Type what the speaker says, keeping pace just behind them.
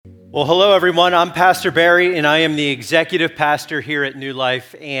Well, hello, everyone. I'm Pastor Barry, and I am the executive pastor here at New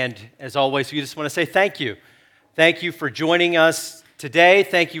Life. And as always, we just want to say thank you. Thank you for joining us today.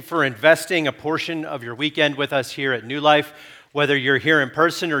 Thank you for investing a portion of your weekend with us here at New Life. Whether you're here in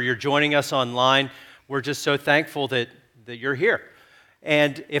person or you're joining us online, we're just so thankful that you're here.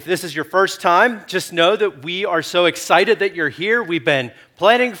 And if this is your first time, just know that we are so excited that you're here. We've been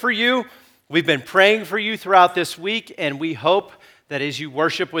planning for you. We've been praying for you throughout this week, and we hope that as you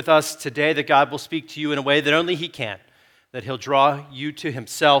worship with us today, that God will speak to you in a way that only He can, that He'll draw you to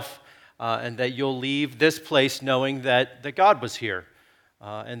Himself, and that you'll leave this place knowing that God was here,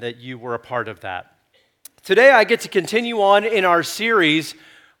 and that you were a part of that. Today, I get to continue on in our series,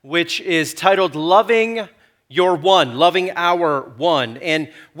 which is titled Loving Your One, Loving Our One. And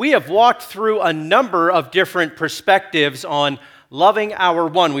we have walked through a number of different perspectives on loving our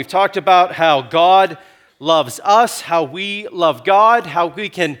one. We've talked about how God loves us, how we love God, how we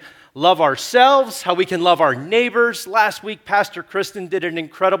can love ourselves, how we can love our neighbors. Last week, Pastor Kristen did an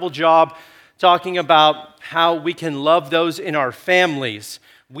incredible job talking about how we can love those in our families.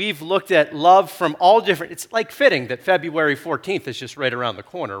 We've looked at love from all different, it's like fitting that February 14th is just right around the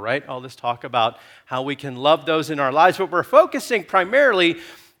corner, right? All this talk about how we can love those in our lives, but we're focusing primarily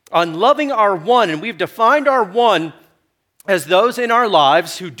on loving our one, and we've defined our one as those in our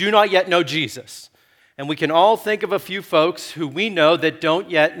lives who do not yet know Jesus. And we can all think of a few folks who we know that don't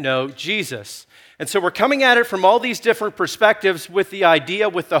yet know Jesus. And so we're coming at it from all these different perspectives with the idea,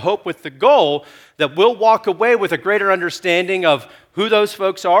 with the hope, with the goal that we'll walk away with a greater understanding of who those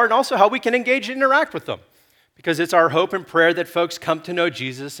folks are and also how we can engage and interact with them. Because it's our hope and prayer that folks come to know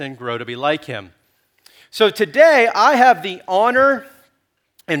Jesus and grow to be like Him. So today I have the honor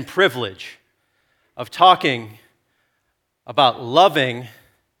and privilege of talking about loving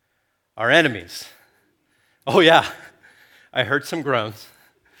our enemies. Oh yeah, I heard some groans.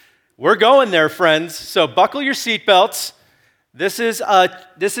 We're going there, friends, so buckle your seatbelts. This is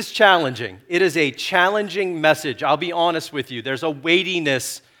challenging. It is a challenging message. I'll be honest with you. There's a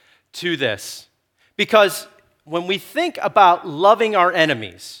weightiness to this. Because when we think about loving our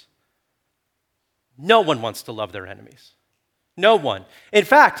enemies, no one wants to love their enemies. No one. In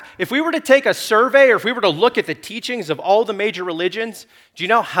fact, if we were to take a survey or if we were to look at the teachings of all the major religions, do you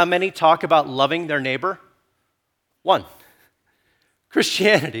know how many talk about loving their neighbor? One.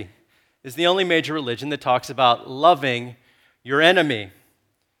 Christianity is the only major religion that talks about loving your enemy.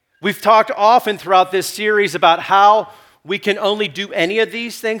 We've talked often throughout this series about how we can only do any of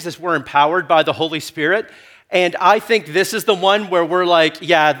these things as we're empowered by the Holy Spirit. And I think this is the one where we're like,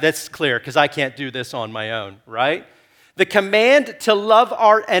 yeah, that's clear because I can't do this on my own, right? The command to love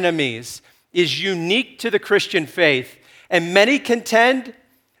our enemies is unique to the Christian faith, and many contend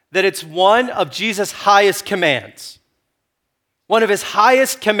that it's one of Jesus' highest commands. One of His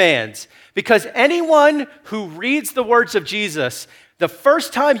highest commands. Because anyone who reads the words of Jesus, the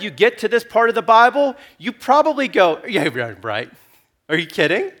first time you get to this part of the Bible, you probably go, yeah, right. Are you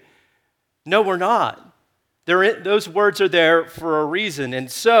kidding? No, we're not. Those words are there for a reason.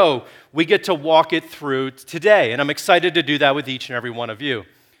 And so we get to walk it through today. And I'm excited to do that with each and every one of you.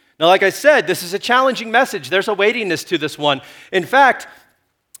 Now, like I said, this is a challenging message. There's a weightiness to this one. In fact,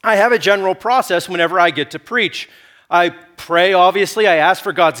 I have a general process whenever I get to preach. I pray, obviously. I ask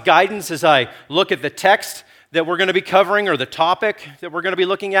for God's guidance as I look at the text that we're going to be covering or the topic that we're going to be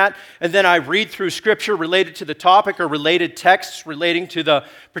looking at. And then I read through scripture related to the topic or related texts relating to the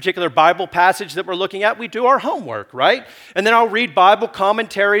particular Bible passage that we're looking at. We do our homework, right? And then I'll read Bible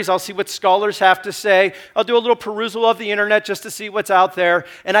commentaries. I'll see what scholars have to say. I'll do a little perusal of the internet just to see what's out there.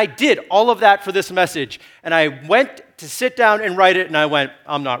 And I did all of that for this message. And I went to sit down and write it, and I went,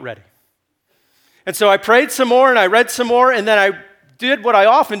 I'm not ready. And so I prayed some more, and I read some more, and then I did what I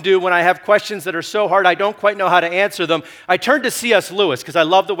often do when I have questions that are so hard I don't quite know how to answer them. I turned to C.S. Lewis because I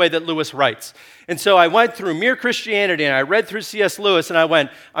love the way that Lewis writes. And so I went through Mere Christianity and I read through C.S. Lewis and I went,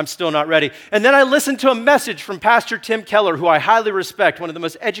 I'm still not ready. And then I listened to a message from Pastor Tim Keller, who I highly respect, one of the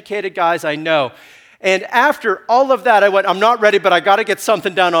most educated guys I know. And after all of that, I went, I'm not ready, but I got to get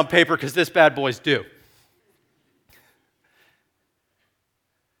something down on paper because this bad boy's due.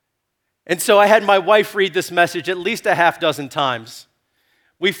 And so I had my wife read this message at least a half dozen times.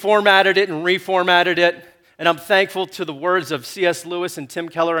 We formatted it and reformatted it, and I'm thankful to the words of C.S. Lewis and Tim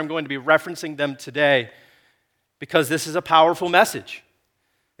Keller. I'm going to be referencing them today because this is a powerful message.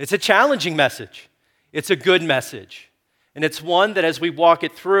 It's a challenging message. It's a good message. And it's one that as we walk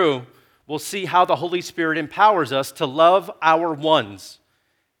it through, we'll see how the Holy Spirit empowers us to love our ones,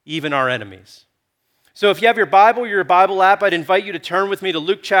 even our enemies. So if you have your Bible app, I'd invite you to turn with me to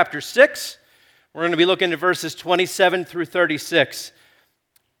Luke chapter 6. We're going to be looking at verses 27 through 36.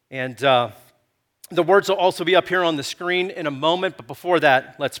 And the words will also be up here on the screen in a moment, but before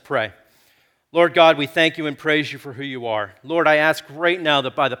that, let's pray. Lord God, we thank you and praise you for who you are. Lord, I ask right now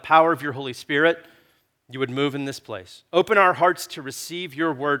that by the power of your Holy Spirit, you would move in this place. Open our hearts to receive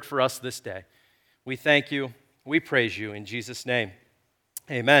your word for us this day. We thank you. We praise you in Jesus' name.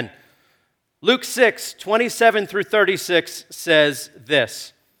 Amen. Luke 6, 27 through 36 says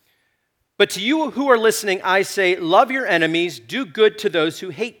this, "But to you who are listening, I say, love your enemies, do good to those who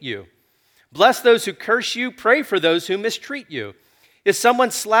hate you. Bless those who curse you, pray for those who mistreat you. If someone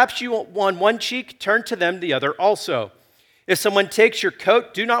slaps you on one cheek, turn to them the other also. If someone takes your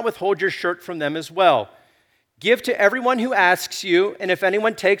coat, do not withhold your shirt from them as well. Give to everyone who asks you, and if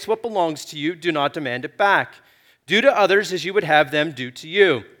anyone takes what belongs to you, do not demand it back. Do to others as you would have them do to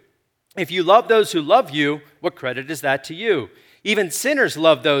you. If you love those who love you, what credit is that to you? Even sinners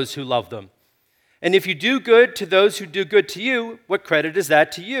love those who love them. And if you do good to those who do good to you, what credit is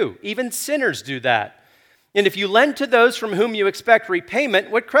that to you? Even sinners do that. And if you lend to those from whom you expect repayment,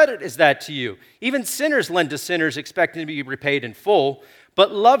 what credit is that to you? Even sinners lend to sinners expecting to be repaid in full.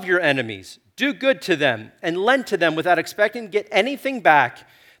 But love your enemies, do good to them, and lend to them without expecting to get anything back.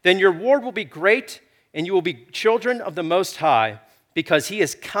 Then your reward will be great, and you will be children of the Most High, because he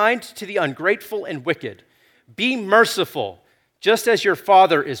is kind to the ungrateful and wicked. Be merciful, just as your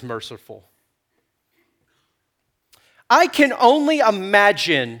Father is merciful." I can only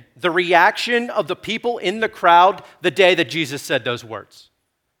imagine the reaction of the people in the crowd the day that Jesus said those words.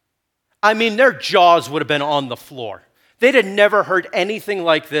 I mean, their jaws would have been on the floor. They'd have never heard anything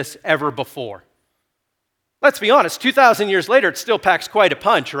like this ever before. Let's be honest, 2,000 years later, it still packs quite a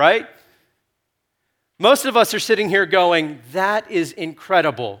punch, right? Most of us are sitting here going, that is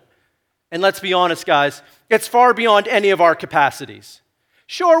incredible. And let's be honest, guys, it's far beyond any of our capacities.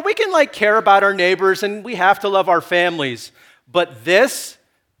 Sure, we can care about our neighbors and we have to love our families, but this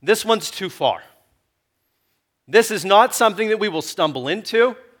one's too far. This is not something that we will stumble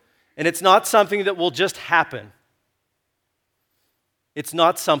into, and it's not something that will just happen. It's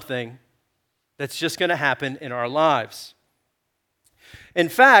not something that's just going to happen in our lives. In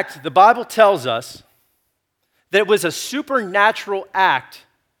fact, the Bible tells us that it was a supernatural act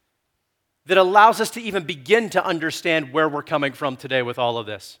that allows us to even begin to understand where we're coming from today with all of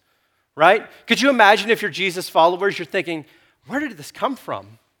this, right? Could you imagine if you're Jesus followers, you're thinking, where did this come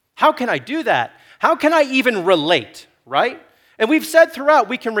from? How can I do that? How can I even relate, right? And we've said throughout,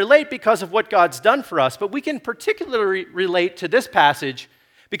 we can relate because of what God's done for us, but we can particularly relate to this passage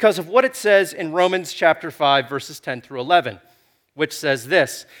because of what it says in Romans chapter 5, verses 10 through 11, which says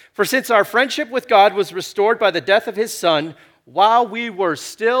this, "For since our friendship with God was restored by the death of his Son, while we were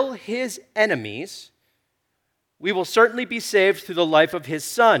still his enemies, we will certainly be saved through the life of his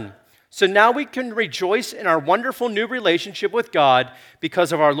Son. So now we can rejoice in our wonderful new relationship with God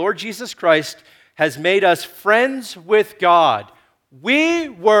because of our Lord Jesus Christ has made us friends with God." We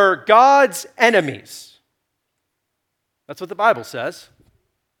were God's enemies. That's what the Bible says.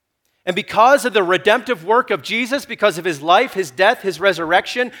 And because of the redemptive work of Jesus, because of his life, his death, his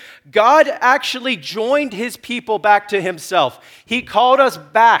resurrection, God actually joined his people back to himself. He called us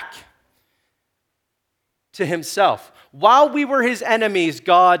back to himself. While we were his enemies,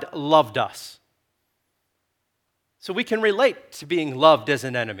 God loved us. So we can relate to being loved as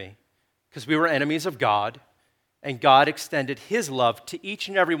an enemy because we were enemies of God, and God extended his love to each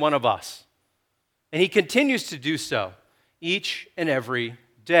and every one of us. And he continues to do so each and every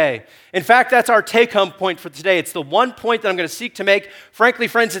day. In fact, that's our take-home point for today. It's the one point that I'm going to seek to make. Frankly,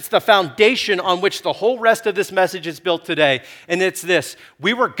 friends, it's the foundation on which the whole rest of this message is built today. And it's this: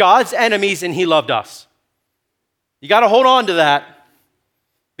 we were God's enemies and he loved us. You got to hold on to that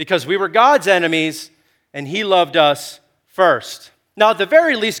because we were God's enemies and he loved us first. Now, at the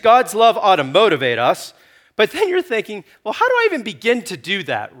very least, God's love ought to motivate us. But then you're thinking, well, how do I even begin to do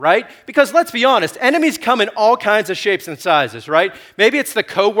that, right? Because let's be honest, enemies come in all kinds of shapes and sizes, right? Maybe it's the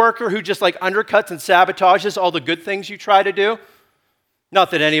coworker who just undercuts and sabotages all the good things you try to do. Not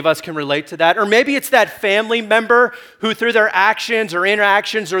that any of us can relate to that. Or maybe it's that family member who through their actions or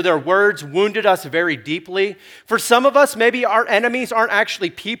interactions or their words wounded us very deeply. For some of us, maybe our enemies aren't actually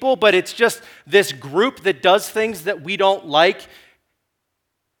people, but it's just this group that does things that we don't like.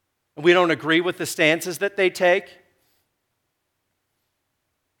 We don't agree with the stances that they take.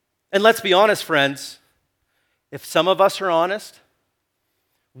 And let's be honest, friends, if some of us are honest,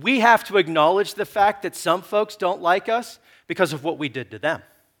 we have to acknowledge the fact that some folks don't like us because of what we did to them.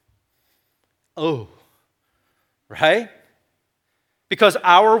 Oh, right? Because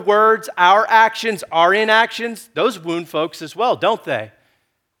our words, our actions, our inactions, those wound folks as well, don't they?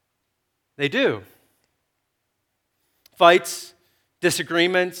 They do. Fights,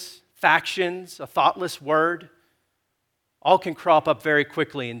 disagreements, factions, a thoughtless word, all can crop up very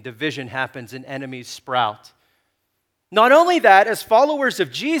quickly and division happens and enemies sprout. Not only that, as followers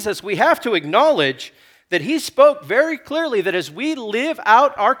of Jesus, we have to acknowledge that he spoke very clearly that as we live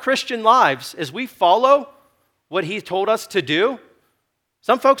out our Christian lives, as we follow what he told us to do,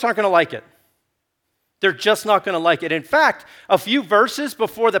 some folks aren't going to like it. They're just not going to like it. In fact, a few verses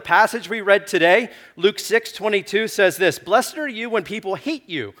before the passage we read today, Luke 6:22 says this, "Blessed are you when people hate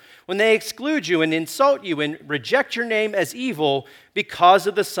you, when they exclude you and insult you and reject your name as evil because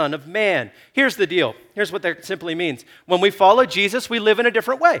of the Son of Man." Here's the deal. Here's what that simply means. When we follow Jesus, we live in a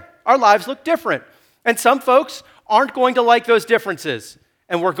different way. Our lives look different. And some folks aren't going to like those differences,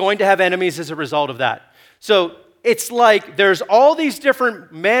 and we're going to have enemies as a result of that. So it's like there's all these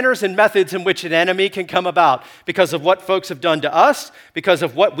different manners and methods in which an enemy can come about because of what folks have done to us, because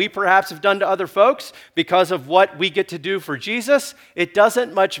of what we perhaps have done to other folks, because of what we get to do for Jesus. It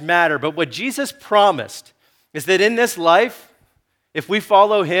doesn't much matter. But what Jesus promised is that in this life, if we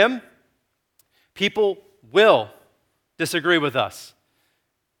follow him, people will disagree with us.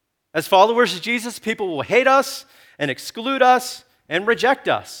 As followers of Jesus, people will hate us and exclude us and reject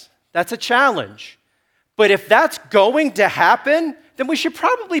us. That's a challenge. But if that's going to happen, then we should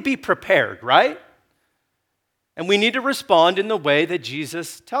probably be prepared, right? And we need to respond in the way that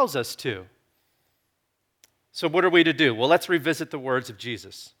Jesus tells us to. So what are we to do? Well, let's revisit the words of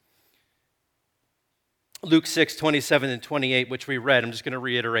Jesus. Luke 6:27 and 28, which we read, I'm just going to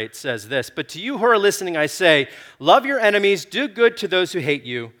reiterate, says this, "But to you who are listening, I say, love your enemies, do good to those who hate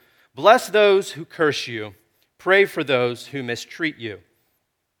you, bless those who curse you, pray for those who mistreat you."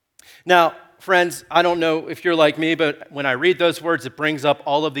 Now, friends, I don't know if you're like me, but when I read those words, it brings up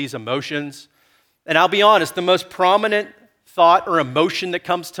all of these emotions. And I'll be honest, the most prominent thought or emotion that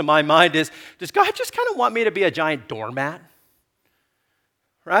comes to my mind is, does God just kind of want me to be a giant doormat?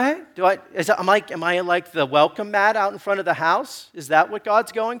 Right? Am I like the welcome mat out in front of the house? Is that what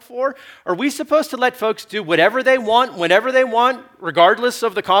God's going for? Are we supposed to let folks do whatever they want, whenever they want, regardless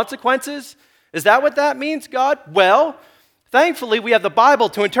of the consequences? Is that what that means, God? Well, thankfully, we have the Bible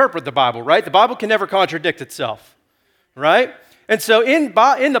to interpret the Bible, right? The Bible can never contradict itself, right? And so in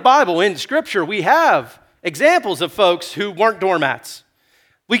the Bible, in Scripture, we have examples of folks who weren't doormats.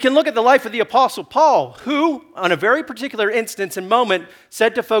 We can look at the life of the Apostle Paul, who, on a very particular instance and moment,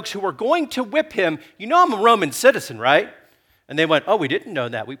 said to folks who were going to whip him, "You know I'm a Roman citizen, right?" And they went, "Oh, we didn't know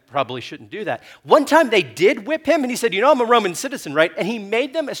that. We probably shouldn't do that." One time they did whip him, and he said, "You know I'm a Roman citizen, right?" And he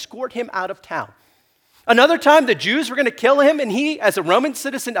made them escort him out of town. Another time, the Jews were going to kill him, and he, as a Roman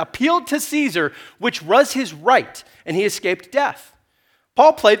citizen, appealed to Caesar, which was his right, and he escaped death.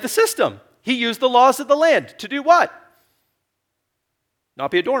 Paul played the system. He used the laws of the land to do what? Not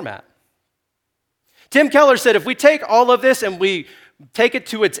be a doormat. Tim Keller said, if we take all of this and we take it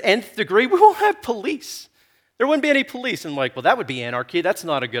to its nth degree, we won't have police. There wouldn't be any police. And like, well, that would be anarchy. That's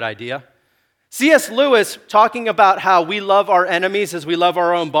not a good idea. C.S. Lewis, talking about how we love our enemies as we love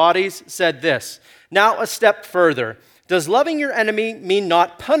our own bodies, said this, "Now a step further. Does loving your enemy mean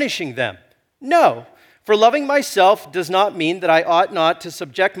not punishing them? No, for loving myself does not mean that I ought not to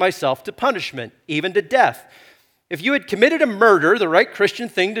subject myself to punishment, even to death. If you had committed a murder, the right Christian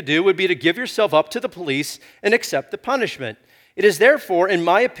thing to do would be to give yourself up to the police and accept the punishment. It is therefore, in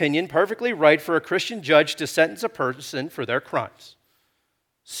my opinion, perfectly right for a Christian judge to sentence a person for their crimes."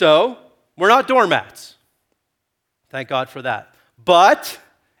 So, we're not doormats. Thank God for that. But,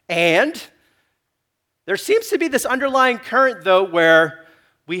 there seems to be this underlying current, though, where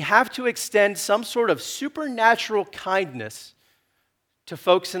we have to extend some sort of supernatural kindness to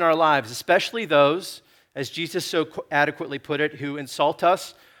folks in our lives, especially those, as Jesus so adequately put it, who insult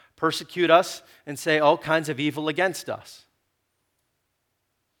us, persecute us, and say all kinds of evil against us.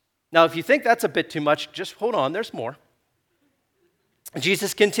 Now, if you think that's a bit too much, just hold on, there's more.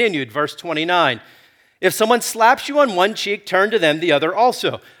 Jesus continued, verse 29, "If someone slaps you on one cheek, turn to them the other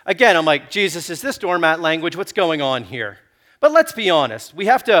also." Again, I'm like, Jesus, is this doormat language? What's going on here? But let's be honest. We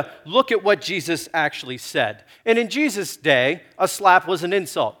have to look at what Jesus actually said. And in Jesus' day, a slap was an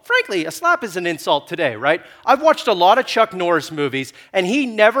insult. Frankly, a slap is an insult today, right? I've watched a lot of Chuck Norris movies, and he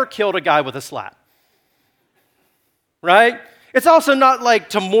never killed a guy with a slap. Right? It's also not like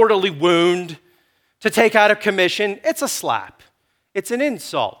to mortally wound, to take out of commission. It's a slap. It's an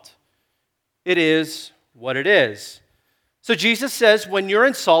insult. It is what it is. So Jesus says, when you're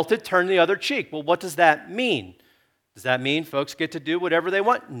insulted, turn the other cheek. Well, what does that mean? Does that mean folks get to do whatever they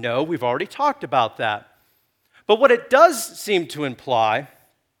want? No, we've already talked about that. But what it does seem to imply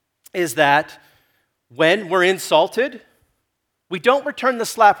is that when we're insulted, we don't return the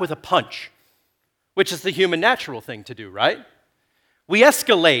slap with a punch, which is the human natural thing to do, right? We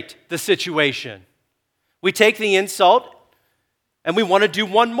escalate the situation. We take the insult and we want to do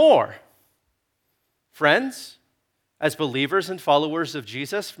one more. Friends, as believers and followers of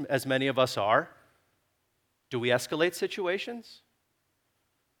Jesus, as many of us are, do we escalate situations?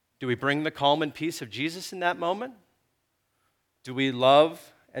 Do we bring the calm and peace of Jesus in that moment? Do we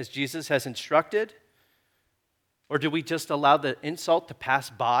love as Jesus has instructed? Or do we just allow the insult to pass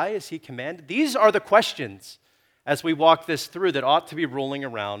by as he commanded? These are the questions as we walk this through that ought to be rolling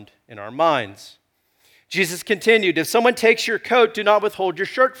around in our minds. Jesus continued, if someone takes your coat, do not withhold your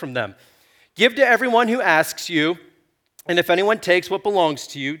shirt from them. Give to everyone who asks you, and if anyone takes what belongs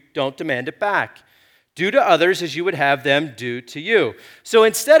to you, don't demand it back. Do to others as you would have them do to you. So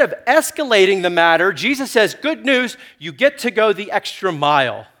instead of escalating the matter, Jesus says, good news, you get to go the extra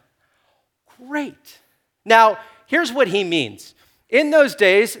mile. Great. Now, here's what he means. In those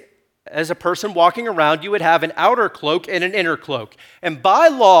days, as a person walking around, you would have an outer cloak and an inner cloak. And by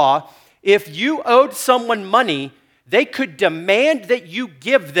law, if you owed someone money, they could demand that you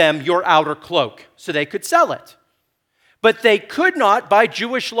give them your outer cloak so they could sell it. But they could not, by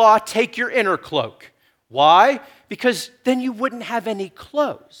Jewish law, take your inner cloak. Why? Because then you wouldn't have any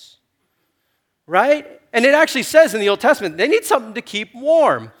clothes, right? And it actually says in the Old Testament, they need something to keep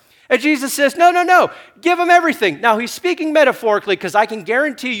warm. And Jesus says, no, give them everything. Now, he's speaking metaphorically because I can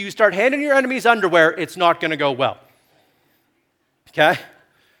guarantee you start handing your enemies underwear, it's not going to go well. Okay?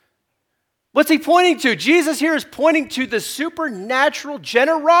 What's he pointing to? Jesus here is pointing to the supernatural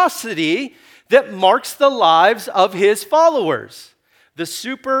generosity that marks the lives of his followers. The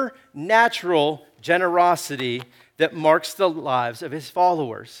supernatural generosity that marks the lives of his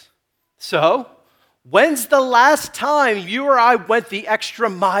followers. So, when's the last time you or I went the extra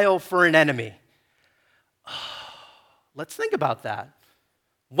mile for an enemy? Let's think about that.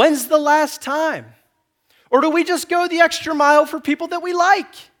 When's the last time? Or do we just go the extra mile for people that we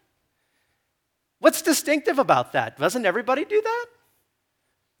like? What's distinctive about that? Doesn't everybody do that?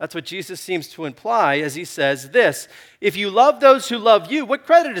 That's what Jesus seems to imply as he says this. If you love those who love you, what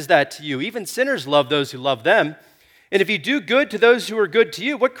credit is that to you? Even sinners love those who love them. And if you do good to those who are good to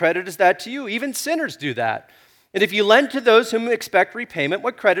you, what credit is that to you? Even sinners do that. And if you lend to those whom expect repayment,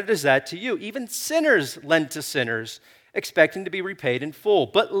 what credit is that to you? Even sinners lend to sinners, expecting to be repaid in full.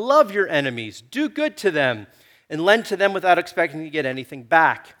 But love your enemies, do good to them, and lend to them without expecting to get anything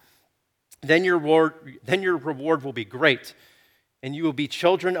back. Then your reward will be great, and you will be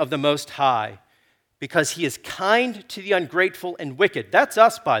children of the Most High, because he is kind to the ungrateful and wicked. That's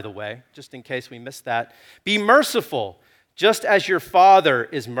us, by the way, just in case we missed that. Be merciful, just as your Father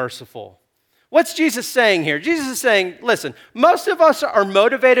is merciful. What's Jesus saying here? Jesus is saying, listen, most of us are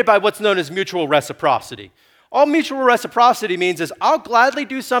motivated by what's known as mutual reciprocity. All mutual reciprocity means is I'll gladly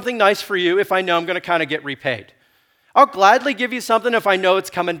do something nice for you if I know I'm going to kind of get repaid. I'll gladly give you something if I know it's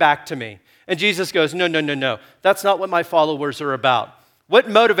coming back to me. And Jesus goes, no. That's not what my followers are about. What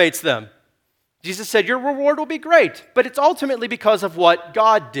motivates them? Jesus said, your reward will be great, but it's ultimately because of what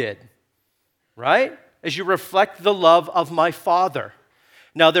God did, right? As you reflect the love of my Father.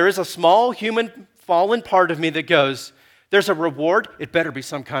 Now, there is a small human fallen part of me that goes, there's a reward, it better be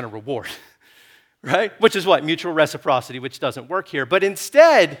some kind of reward, right? Which is what? Mutual reciprocity, which doesn't work here. But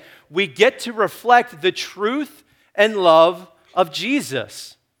instead, we get to reflect the truth and love of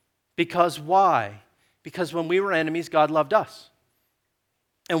Jesus. Because why? Because when we were enemies, God loved us.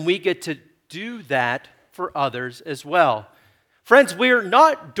 And we get to do that for others as well. Friends, we're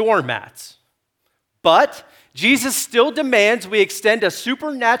not doormats, but Jesus still demands we extend a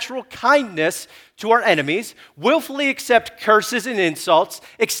supernatural kindness to our enemies, willfully accept curses and insults,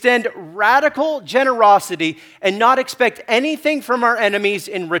 extend radical generosity, and not expect anything from our enemies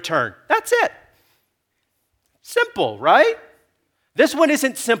in return. That's it. Simple, right? This one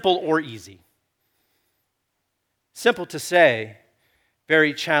isn't simple or easy. Simple to say,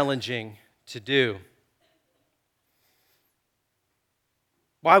 very challenging to do.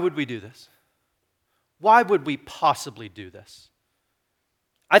 Why would we do this? Why would we possibly do this?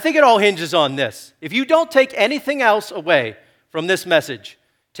 I think it all hinges on this. If you don't take anything else away from this message,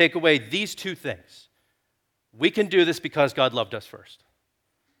 take away these two things. We can do this because God loved us first.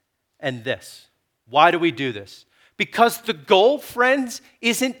 And this. Why do we do this? Because the goal, friends,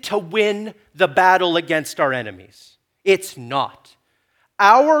 isn't to win the battle against our enemies. It's not.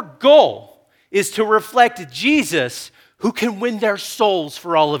 Our goal is to reflect Jesus, who can win their souls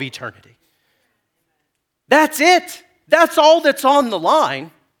for all of eternity. That's it. That's all that's on the line.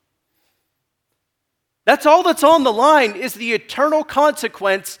 That's all that's on the line is the eternal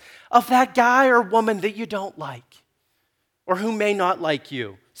consequence of that guy or woman that you don't like or who may not like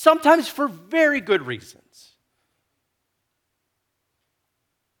you, sometimes for very good reasons.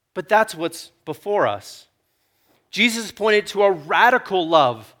 But that's what's before us. Jesus pointed to a radical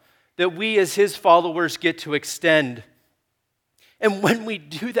love that we as his followers get to extend. And when we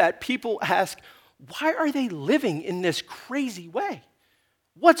do that, people ask, why are they living in this crazy way?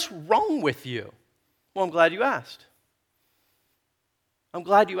 What's wrong with you? Well, I'm glad you asked. I'm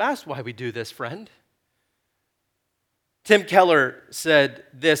glad you asked why we do this, friend. Tim Keller said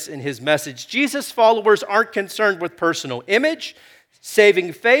this in his message: Jesus' followers aren't concerned with personal image,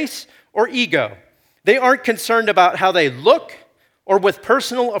 saving face, or ego. They aren't concerned about how they look or with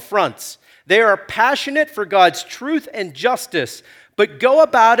personal affronts. They are passionate for God's truth and justice, but go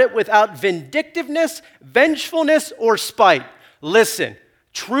about it without vindictiveness, vengefulness, or spite. Listen,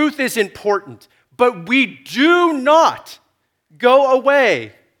 truth is important, but we do not go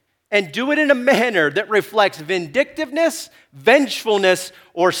away and do it in a manner that reflects vindictiveness, vengefulness,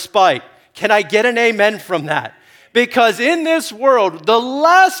 or spite. Can I get an amen from that? Because in this world, the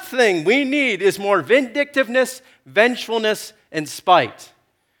last thing we need is more vindictiveness, vengefulness, and spite.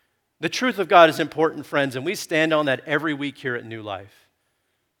 The truth of God is important, friends, and we stand on that every week here at New Life.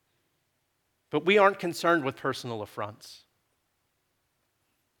 But we aren't concerned with personal affronts.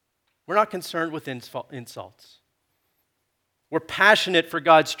 We're not concerned with insults. We're passionate for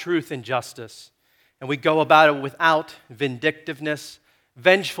God's truth and justice, and we go about it without vindictiveness,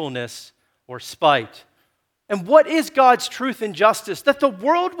 vengefulness, or spite. And what is God's truth and justice? That the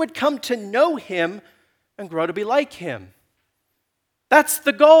world would come to know him and grow to be like him. That's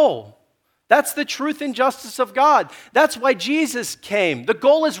the goal. That's the truth and justice of God. That's why Jesus came. The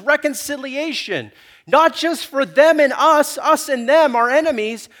goal is reconciliation, not just for them and us and them, our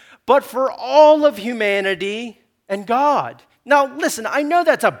enemies, but for all of humanity and God. Now, listen, I know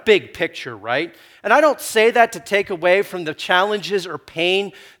that's a big picture, right? And I don't say that to take away from the challenges or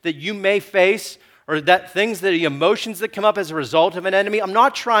pain that you may face, or that things, the emotions that come up as a result of an enemy. I'm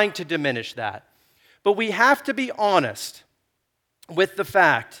not trying to diminish that. But we have to be honest with the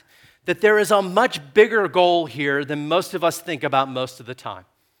fact that there is a much bigger goal here than most of us think about most of the time.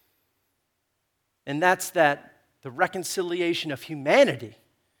 And that's that the reconciliation of humanity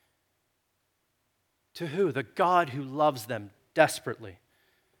to who? The God who loves them desperately.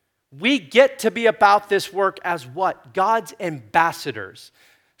 We get to be about this work as what? God's ambassadors.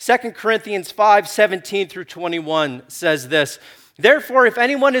 2 Corinthians 5:17 through 21 says this: Therefore, if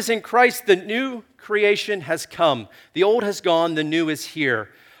anyone is in Christ, the new creation has come. The old has gone, the new is here.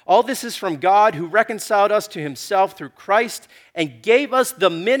 All this is from God, who reconciled us to himself through Christ and gave us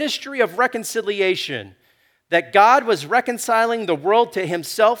the ministry of reconciliation, that God was reconciling the world to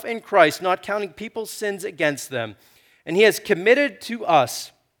himself in Christ, not counting people's sins against them. And he has committed to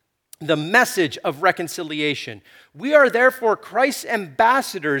us the message of reconciliation. We are therefore Christ's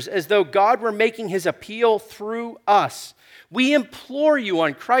ambassadors, as though God were making his appeal through us. We implore you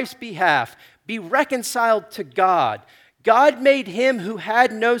on Christ's behalf, be reconciled to God. God made him who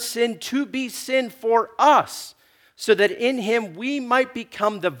had no sin to be sin for us, so that in him we might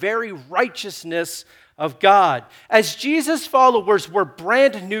become the very righteousness of God. As Jesus' followers, we're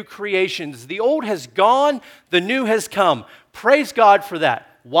brand new creations. The old has gone, the new has come. Praise God for that.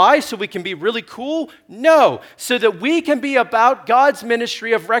 Why? So we can be really cool? No. So that we can be about God's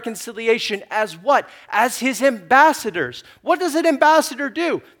ministry of reconciliation as what? As his ambassadors. What does an ambassador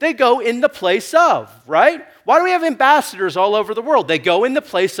do? They go in the place of, right? Why do we have ambassadors all over the world? They go in the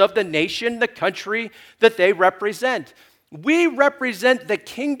place of the nation, the country that they represent. We represent the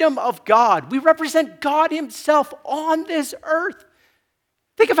kingdom of God. We represent God himself on this earth.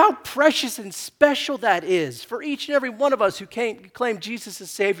 Think of how precious and special that is for each and every one of us who claim Jesus as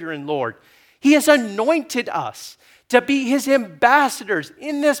Savior and Lord. He has anointed us to be his ambassadors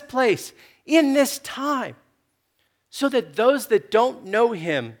in this place, in this time, so that those that don't know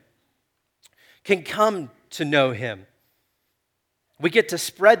him can come to know him. We get to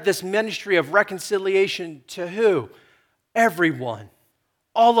spread this ministry of reconciliation to who? Everyone,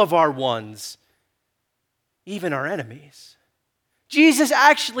 all of our ones, even our enemies. Jesus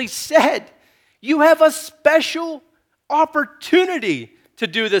actually said, you have a special opportunity to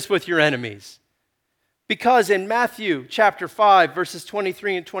do this with your enemies. Because in Matthew chapter 5, verses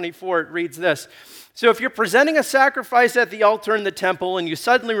 23 and 24, it reads this: So if you're presenting a sacrifice at the altar in the temple and you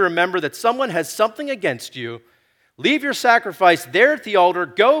suddenly remember that someone has something against you, leave your sacrifice there at the altar,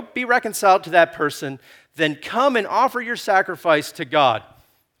 go be reconciled to that person, then come and offer your sacrifice to God.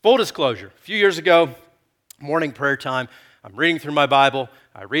 Full disclosure, a few years ago, morning prayer time, I'm reading through my Bible.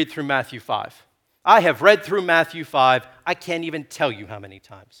 I read through Matthew 5. I have read through Matthew 5. I can't even tell you how many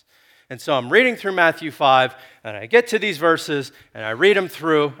times. And so I'm reading through Matthew 5, and I get to these verses, and I read them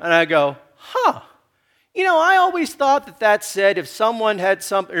through, and I go, I always thought that said if someone had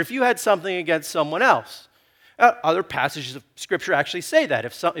something, or if you had something against someone else. Other passages of Scripture actually say that.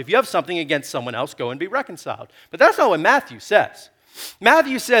 If you have something against someone else, go and be reconciled. But that's not what Matthew says.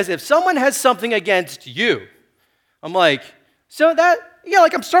 Matthew says if someone has something against you, I'm like, so that,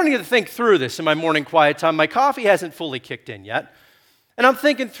 I'm starting to think through this in my morning quiet time. My coffee hasn't fully kicked in yet. And I'm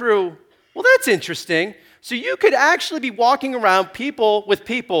thinking through, well, that's interesting. So you could actually be walking around with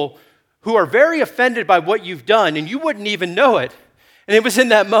people who are very offended by what you've done, and you wouldn't even know it. And it was in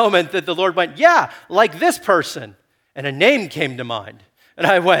that moment that the Lord went, yeah, like this person. And a name came to mind. And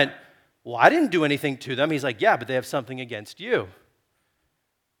I went, well, I didn't do anything to them. He's like, yeah, but they have something against you.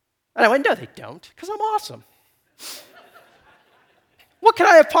 And I went, no, they don't, because I'm awesome. What could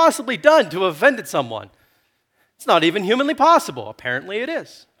I have possibly done to have offended someone? It's not even humanly possible. Apparently it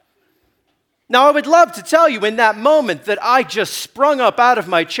is. Now, I would love to tell you in that moment that I just sprung up out of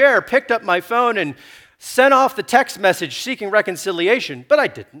my chair, picked up my phone, and sent off the text message seeking reconciliation, but I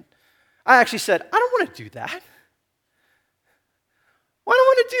didn't. I actually said, I don't want to do that. Why do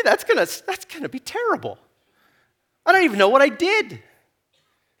I want to do that? That's gonna be terrible. I don't even know what I did.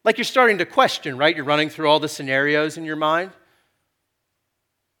 Like you're starting to question, right? You're running through all the scenarios in your mind.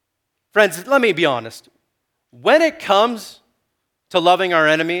 Friends, let me be honest. When it comes to loving our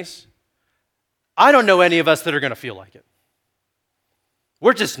enemies, I don't know any of us that are going to feel like it.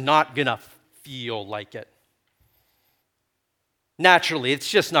 We're just not going to feel like it. Naturally, it's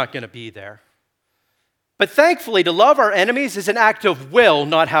just not going to be there. But thankfully, to love our enemies is an act of will,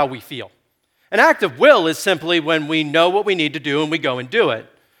 not how we feel. An act of will is simply when we know what we need to do and we go and do it,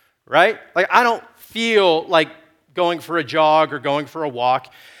 right? Like, I don't feel like going for a jog or going for a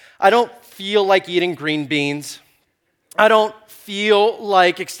walk. I don't feel like eating green beans. I don't feel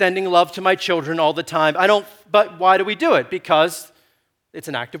like extending love to my children all the time. But why do we do it? Because it's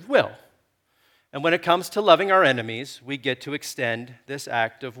an act of will. And when it comes to loving our enemies, we get to extend this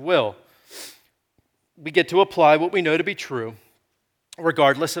act of will. We get to apply what we know to be true,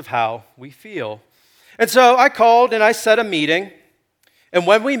 regardless of how we feel. And so I called and I set a meeting. And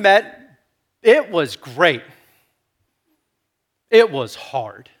when we met, it was great. It was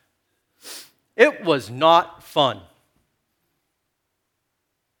hard. It was not fun.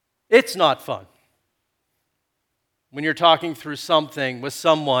 It's not fun when you're talking through something with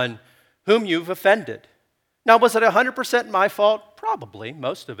someone whom you've offended. Now, was it 100% my fault? Probably,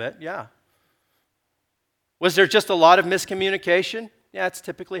 most of it, yeah. Was there just a lot of miscommunication? Yeah, it's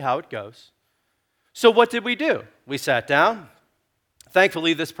typically how it goes. So what did we do? We sat down.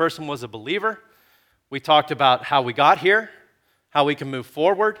 Thankfully, this person was a believer. We talked about how we got here, how we can move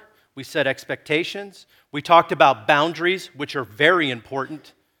forward. We set expectations. We talked about boundaries, which are very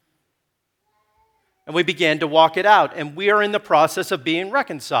important. And we began to walk it out. And we are in the process of being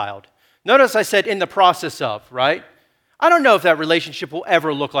reconciled. Notice I said in the process of, right? I don't know if that relationship will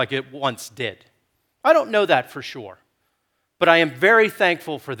ever look like it once did. I don't know that for sure. But I am very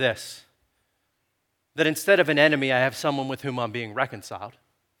thankful for this, that instead of an enemy, I have someone with whom I'm being reconciled.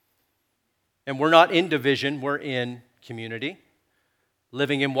 And we're not in division, we're in community,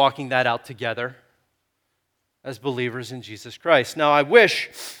 living and walking that out together as believers in Jesus Christ. Now, I wish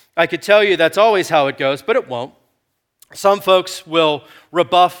I could tell you that's always how it goes, but it won't. Some folks will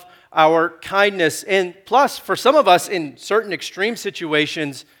rebuff our kindness, and plus, for some of us in certain extreme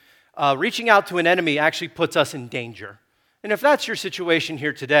situations, reaching out to an enemy actually puts us in danger. And if that's your situation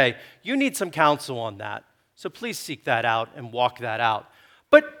here today, you need some counsel on that. So please seek that out and walk that out.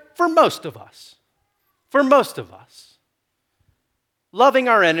 But for most of us, loving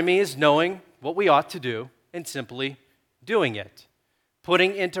our enemy is knowing what we ought to do and simply doing it,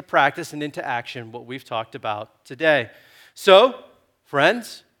 putting into practice and into action what we've talked about today. So,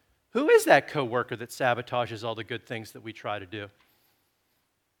 friends, who is that coworker that sabotages all the good things that we try to do?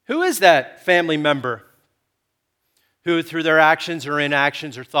 Who is that family member who, through their actions or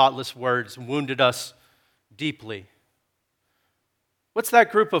inactions or thoughtless words, wounded us deeply? What's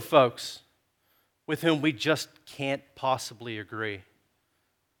that group of folks with whom we just can't possibly agree?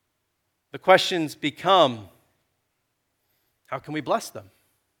 The questions become, how can we bless them?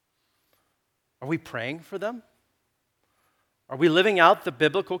 Are we praying for them? Are we living out the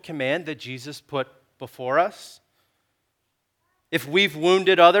biblical command that Jesus put before us? If we've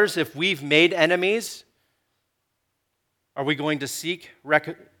wounded others, if we've made enemies, are we going to seek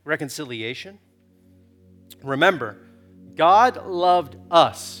reconciliation? Remember, God loved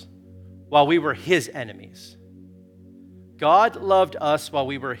us while we were His enemies. God loved us while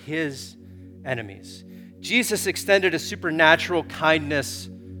we were His enemies. Jesus extended a supernatural kindness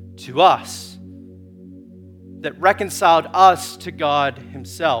to us that reconciled us to God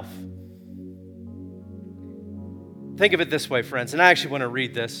Himself. Think of it this way, friends, and I actually want to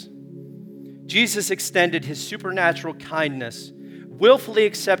read this. Jesus extended his supernatural kindness, willfully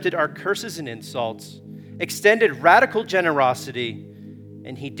accepted our curses and insults, extended radical generosity,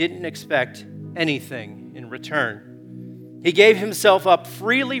 and he didn't expect anything in return. He gave himself up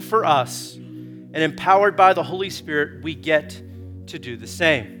freely for us, and empowered by the Holy Spirit, we get to do the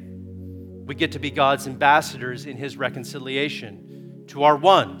same. We get to be God's ambassadors in his reconciliation to our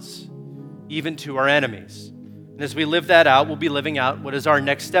ones, even to our enemies. And as we live that out, we'll be living out what is our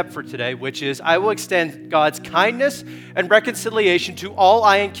next step for today, which is I will extend God's kindness and reconciliation to all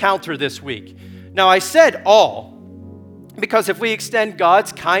I encounter this week. Now, I said all, because if we extend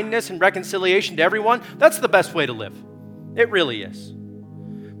God's kindness and reconciliation to everyone, that's the best way to live. It really is.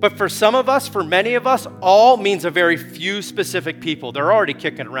 But for some of us, for many of us, all means a very few specific people. They're already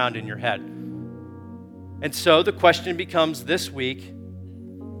kicking around in your head. And so the question becomes this week,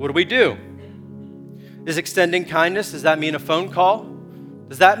 what do we do? Is extending kindness, does that mean a phone call?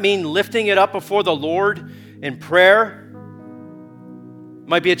 Does that mean lifting it up before the Lord in prayer? It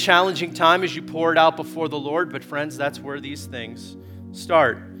might be a challenging time as you pour it out before the Lord, but friends, that's where these things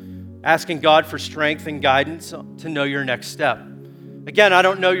start. Asking God for strength and guidance to know your next step. Again, I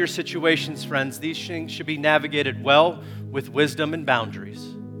don't know your situations, friends. These things should be navigated well with wisdom and boundaries,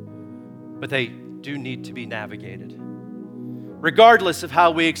 but they do need to be navigated. Regardless of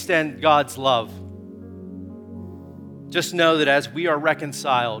how we extend God's love, just know that as we are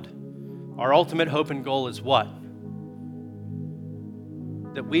reconciled, our ultimate hope and goal is what?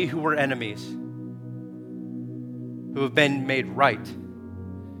 That we who were enemies, who have been made right,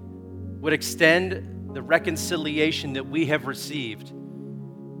 would extend the reconciliation that we have received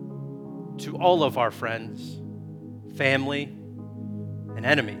to all of our friends, family, and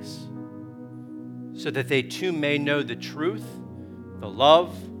enemies, so that they too may know the truth, the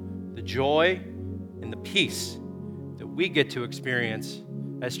love, the joy, and the peace that we get to experience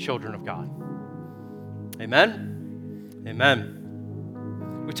as children of God. Amen?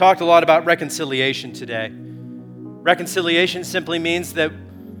 Amen. We talked a lot about reconciliation today. Reconciliation simply means that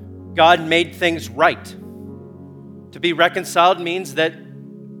God made things right. To be reconciled means that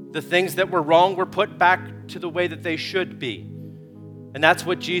the things that were wrong were put back to the way that they should be. And that's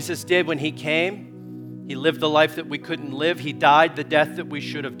what Jesus did when he came. He lived the life that we couldn't live. He died the death that we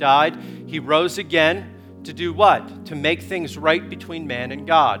should have died. He rose again to do what? To make things right between man and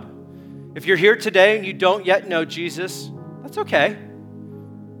God. If you're here today and you don't yet know Jesus, that's okay.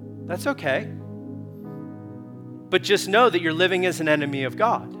 That's okay. But just know that you're living as an enemy of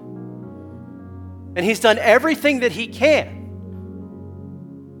God. And he's done everything that he can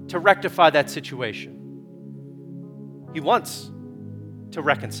to rectify that situation. He wants to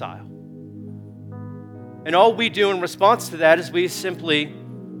reconcile. And all we do in response to that is we simply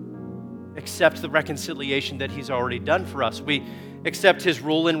accept the reconciliation that he's already done for us. We accept his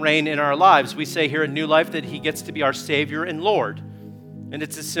rule and reign in our lives. We say here at New Life that he gets to be our Savior and Lord. And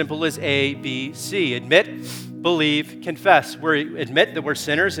it's as simple as A, B, C. Admit, believe, confess. We admit that we're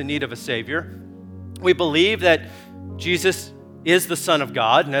sinners in need of a Savior. We believe that Jesus is the Son of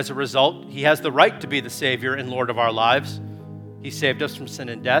God, and as a result, he has the right to be the Savior and Lord of our lives. He saved us from sin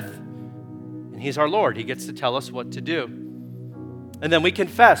and death, and he's our Lord. He gets to tell us what to do. And then we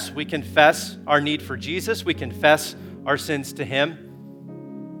confess. We confess our need for Jesus. We confess our sins to him.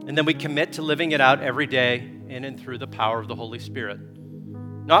 And then we commit to living it out every day in and through the power of the Holy Spirit.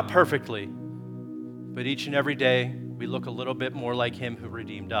 Not perfectly, but each and every day we look a little bit more like him who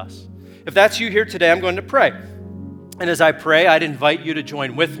redeemed us. If that's you here today, I'm going to pray. And as I pray, I'd invite you to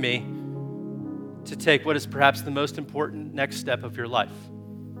join with me to take what is perhaps the most important next step of your life.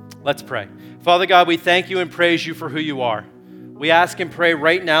 Let's pray. Father God, we thank you and praise you for who you are. We ask and pray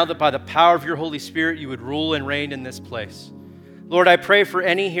right now that by the power of your Holy Spirit, you would rule and reign in this place. Lord, I pray for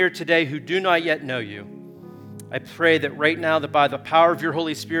any here today who do not yet know you. I pray that right now that by the power of your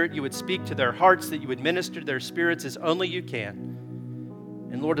Holy Spirit, you would speak to their hearts, that you would minister to their spirits as only you can.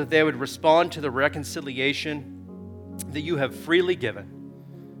 And Lord, that they would respond to the reconciliation that you have freely given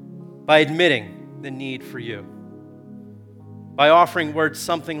by admitting the need for you, by offering words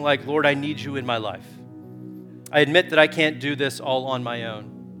something like, Lord, I need you in my life. I admit that I can't do this all on my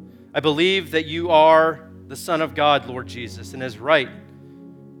own. I believe that you are the Son of God, Lord Jesus, and as right,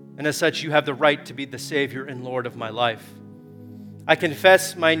 and as such, you have the right to be the Savior and Lord of my life. I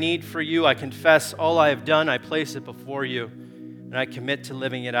confess my need for you. I confess all I have done. I place it before you, and I commit to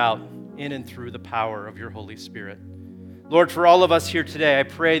living it out in and through the power of your Holy Spirit. Lord, for all of us here today, I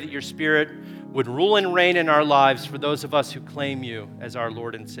pray that your Spirit would rule and reign in our lives for those of us who claim you as our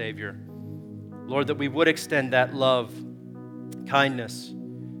Lord and Savior. Lord, that we would extend that love, kindness,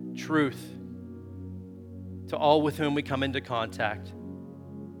 truth to all with whom we come into contact.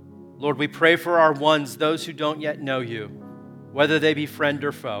 Lord, we pray for our ones, those who don't yet know you, whether they be friend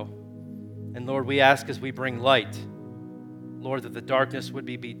or foe. And Lord, we ask as we bring light, Lord, that the darkness would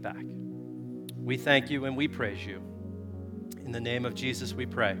be beat back. We thank you and we praise you. In the name of Jesus we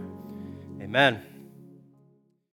pray. Amen.